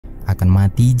akan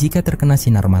mati jika terkena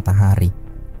sinar matahari.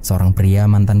 Seorang pria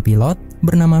mantan pilot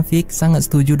bernama Vic sangat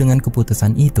setuju dengan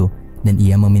keputusan itu, dan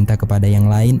ia meminta kepada yang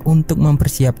lain untuk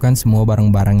mempersiapkan semua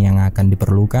barang-barang yang akan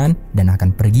diperlukan dan akan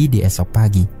pergi di esok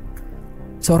pagi.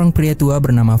 Seorang pria tua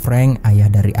bernama Frank, ayah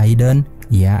dari Aiden,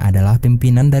 ia adalah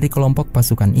pimpinan dari kelompok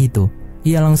pasukan itu.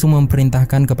 Ia langsung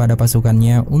memerintahkan kepada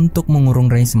pasukannya untuk mengurung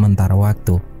Ray sementara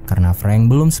waktu, karena Frank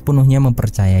belum sepenuhnya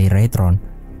mempercayai Raytron.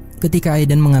 Ketika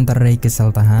Aiden mengantar Ray ke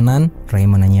sel tahanan, Ray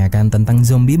menanyakan tentang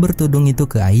zombie bertudung itu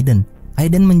ke Aiden.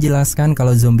 Aiden menjelaskan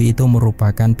kalau zombie itu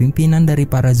merupakan pimpinan dari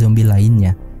para zombie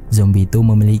lainnya. Zombie itu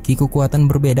memiliki kekuatan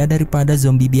berbeda daripada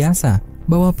zombie biasa,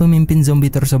 bahwa pemimpin zombie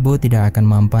tersebut tidak akan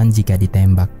mampan jika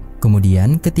ditembak.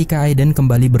 Kemudian ketika Aiden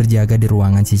kembali berjaga di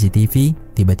ruangan CCTV,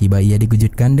 tiba-tiba ia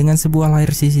dikejutkan dengan sebuah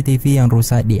layar CCTV yang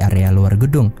rusak di area luar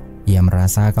gedung. Ia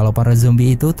merasa kalau para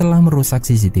zombie itu telah merusak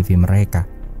CCTV mereka.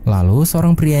 Lalu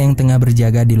seorang pria yang tengah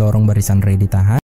berjaga di lorong barisan Ray ditahan.